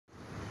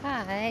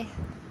Hi.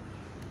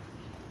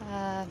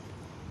 Uh,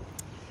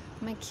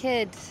 my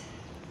kid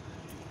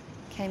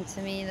came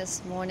to me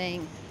this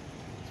morning.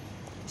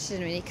 She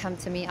didn't really come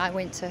to me. I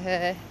went to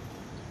her.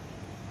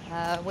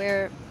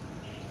 We're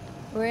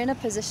in a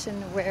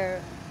position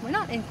where we're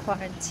not in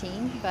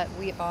quarantine, but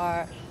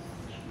we're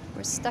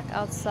stuck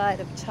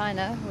outside of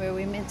China, where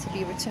we're meant to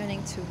be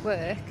returning to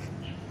work,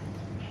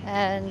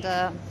 and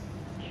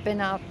been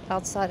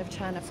outside of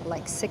China for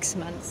like 6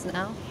 months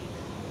now.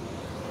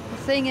 The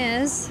thing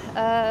is,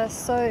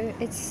 so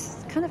it's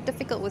kind of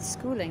difficult with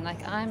schooling.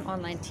 Like, I'm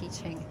online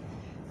teaching,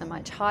 and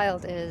my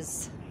child's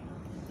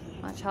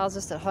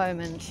just at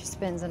home, and she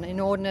spends an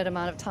inordinate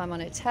amount of time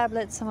on her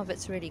tablet. Some of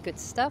it's really good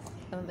stuff,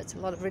 some of it's a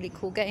lot of really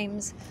cool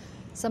games,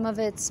 some of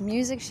it's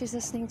music she's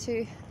listening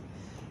to.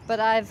 But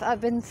I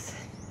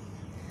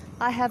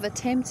have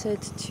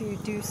attempted to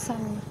do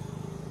some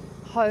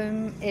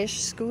home-ish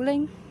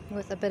schooling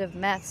with a bit of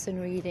maths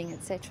and reading,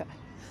 etc.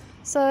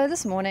 So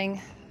this morning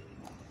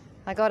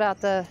I got out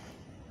the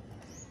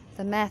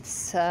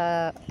maths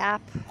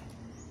app,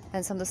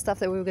 and some of the stuff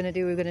that we were going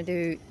to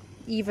do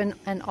even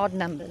and odd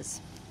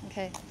numbers.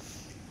 Okay.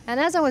 And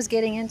as I was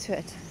getting into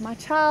it, my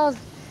child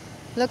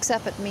looks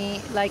up at me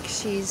like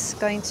she's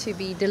going to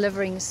be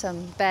delivering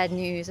some bad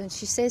news, and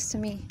she says to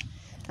me,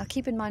 now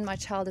keep in mind my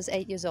child is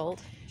 8 years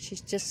old.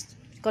 She's just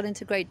got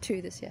into grade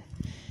 2 this year.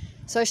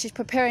 So she's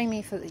preparing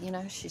me for,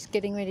 she's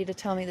getting ready to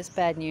tell me this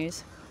bad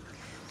news.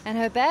 And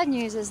her bad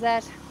news is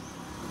that,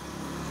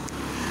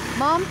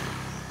 Mom,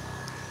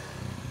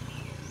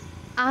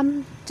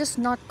 I'm just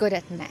not good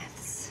at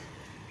maths.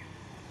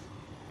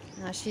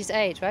 Now she's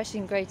 8, right? She's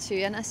in grade 2.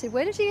 And I said,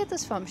 where did you get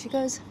this from? She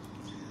goes,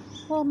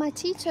 well, my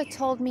teacher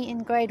told me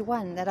in grade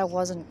 1 that I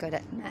wasn't good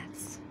at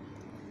maths.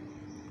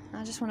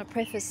 I just want to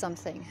preface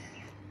something.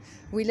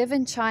 We live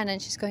in China,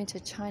 and she's going to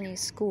a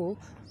Chinese school.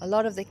 A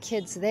lot of the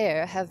kids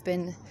there have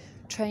been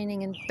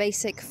training in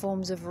basic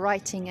forms of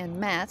writing and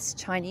maths,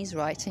 Chinese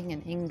writing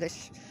and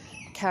English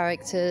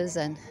characters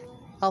and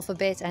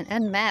alphabet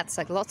and maths,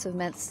 like lots of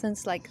maths,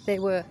 since like they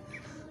were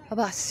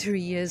about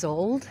 3 years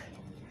old,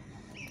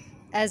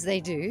 as they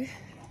do.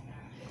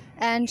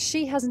 And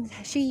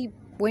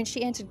when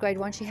she entered grade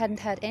 1, she hadn't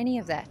had any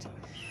of that.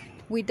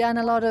 We'd done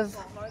a lot of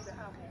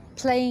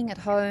playing at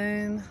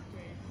home.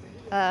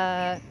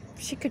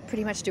 She could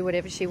pretty much do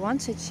whatever she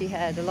wanted. She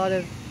had a lot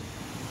of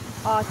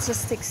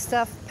artistic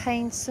stuff,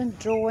 paints and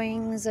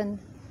drawings, and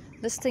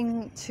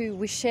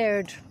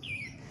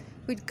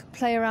we'd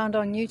play around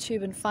on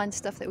YouTube and find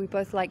stuff that we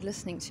both liked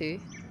listening to.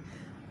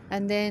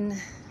 And then,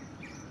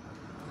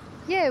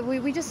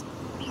 we just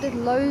did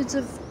loads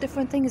of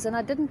different things, and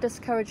I didn't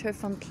discourage her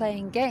from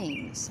playing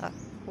games.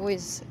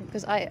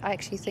 Because I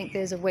actually think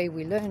there's a way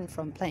we learn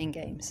from playing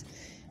games.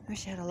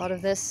 She had a lot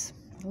of this,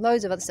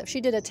 loads of other stuff. She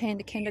did attend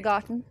a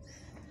kindergarten,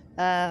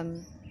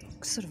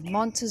 sort of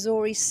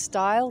Montessori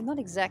style, not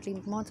exactly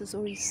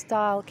Montessori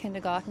style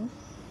kindergarten.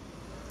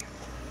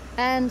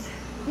 And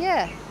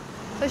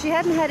so she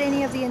hadn't had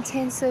any of the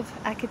intensive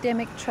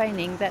academic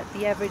training that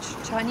the average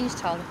Chinese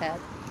child had.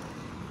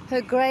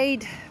 Her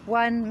grade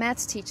 1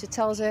 maths teacher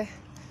tells her,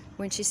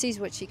 when she sees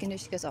what she can do,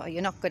 she goes, oh,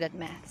 you're not good at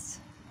maths.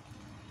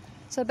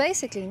 So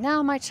basically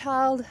now my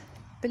child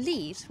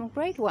believes from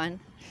grade 1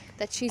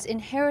 that she's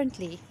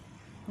inherently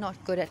not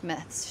good at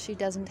maths. She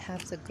doesn't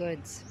have the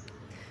goods.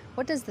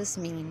 What does this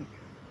mean?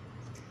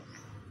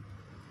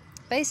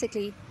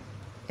 Basically,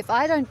 if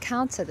I don't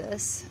counter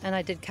this, and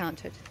I did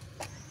counter it,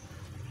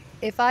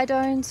 if I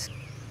don't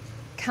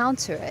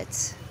counter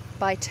it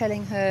by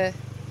telling her,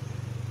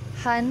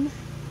 hun,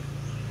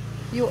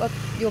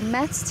 your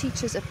maths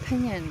teacher's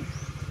opinion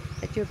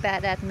that you're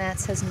bad at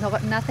maths has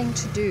nothing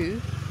to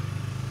do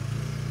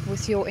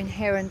with your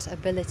inherent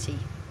ability.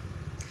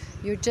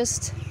 You're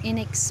just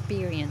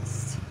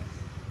inexperienced.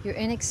 You're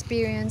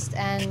inexperienced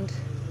and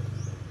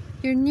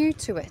you're new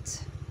to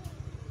it.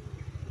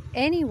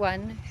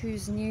 Anyone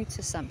who's new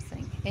to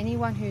something,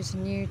 anyone who's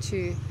new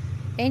to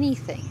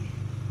anything,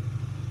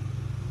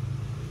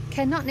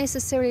 cannot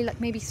necessarily, like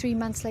maybe 3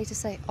 months later,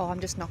 say, oh, I'm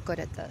just not good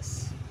at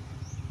this.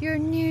 You're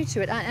new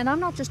to it. And I'm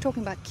not just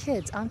talking about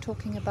kids, I'm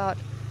talking about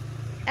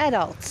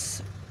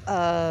adults,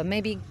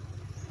 maybe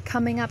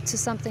coming up to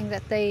something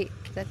that they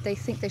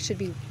think they should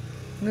be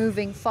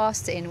moving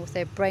faster in with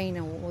their brain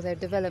or their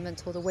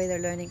development or the way they're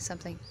learning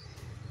something.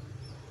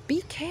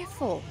 Be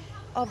careful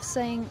of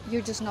saying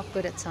you're just not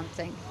good at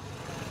something,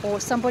 or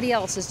somebody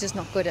else is just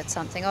not good at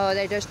something. Oh,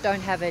 they just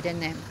don't have it in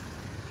them.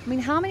 I mean,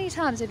 how many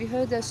times have you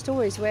heard those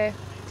stories where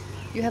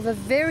you have a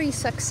very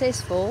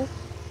successful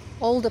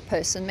older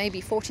person, maybe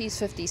 40s,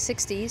 50s,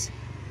 60s,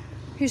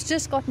 who's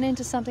just gotten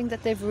into something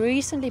that they've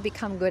recently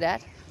become good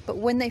at, but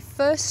when they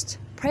first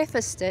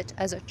prefaced it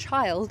as a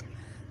child,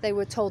 they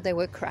were told they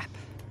were crap,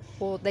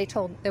 or they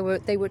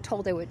were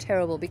told they were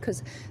terrible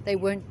because they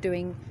weren't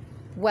doing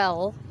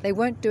well, they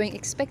weren't doing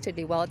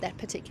expectedly well at that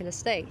particular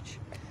stage.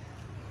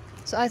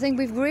 So I think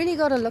we've really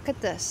got to look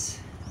at this.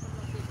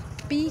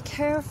 Be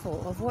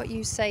careful of what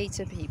you say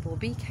to people.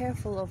 Be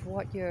careful of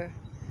what you're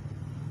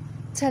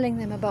telling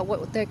them about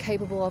what they're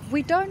capable of.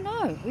 We don't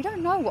know. We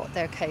don't know what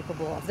they're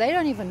capable of. They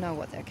don't even know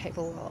what they're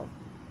capable of.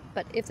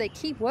 But if they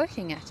keep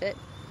working at it,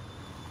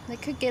 they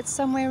could get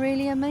somewhere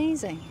really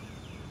amazing.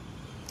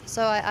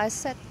 So I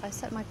sat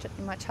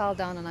my child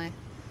down and I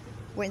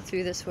went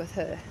through this with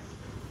her.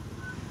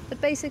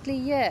 But basically,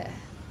 yeah,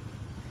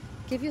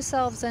 give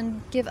yourselves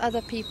and give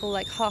other people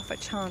like half a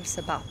chance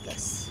about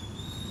this.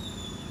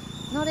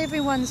 Not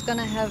everyone's going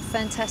to have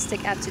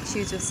fantastic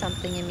aptitudes with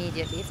something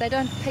immediately. If they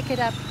don't pick it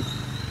up,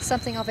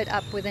 something of it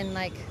up within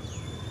like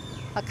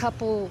a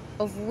couple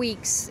of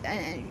weeks,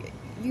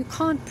 you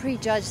can't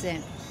prejudge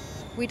them.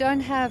 We don't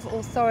have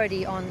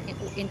authority on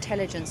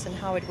intelligence and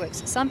how it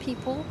works. Some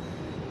people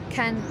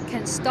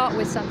can start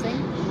with something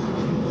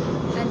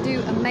and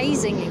do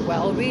amazingly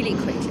well really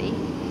quickly,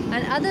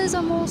 and others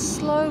are more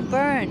slow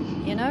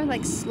burn, you know,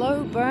 like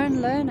slow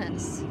burn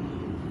learners.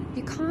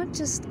 You can't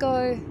just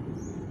go,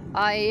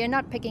 oh, you're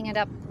not picking it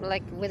up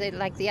like with it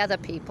like the other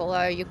people,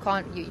 or you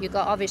can't, you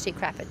got obviously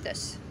crap at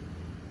this.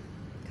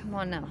 Come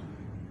on now.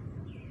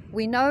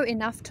 We know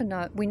enough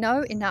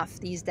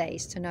these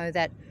days to know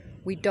that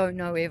we don't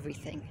know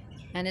everything,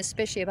 and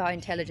especially about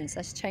intelligence.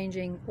 That's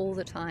changing all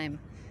the time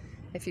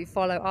if you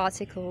follow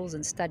articles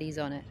and studies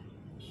on it.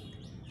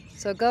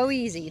 So go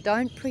easy,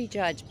 don't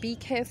prejudge. Be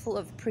careful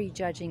of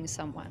prejudging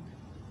someone,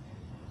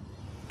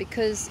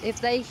 because if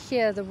they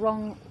hear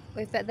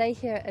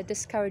a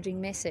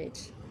discouraging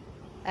message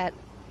at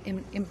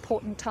an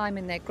important time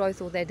in their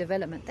growth or their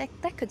development,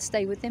 that could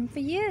stay with them for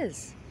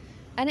years,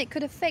 and it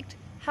could affect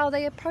how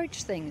they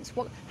approach things,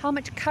 how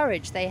much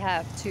courage they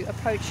have to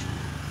approach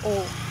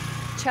or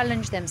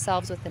challenge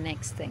themselves with the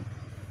next thing.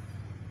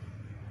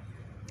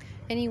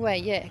 Anyway,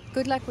 yeah,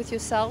 good luck with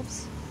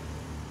yourselves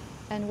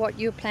and what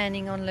you're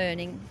planning on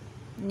learning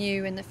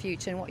new in the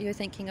future and what you're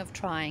thinking of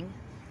trying.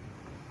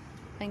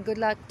 And good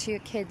luck to your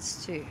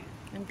kids too.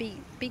 And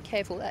be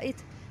careful.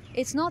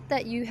 It's not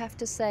that you have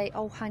to say,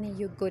 oh honey,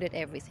 you're good at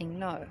everything.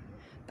 No.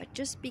 But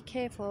just be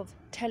careful of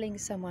telling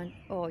someone,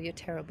 oh, you're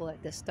terrible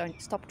at this.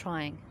 Stop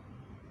trying.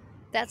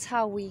 That's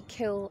how we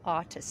kill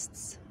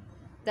artists.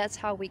 That's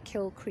how we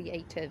kill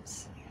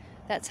creatives.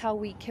 That's how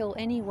we kill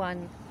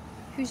anyone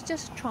who's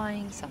just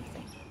trying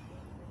something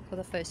for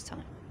the first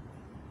time.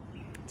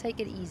 Take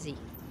it easy.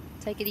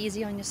 Take it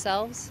easy on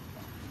yourselves.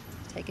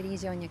 Take it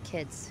easy on your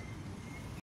kids.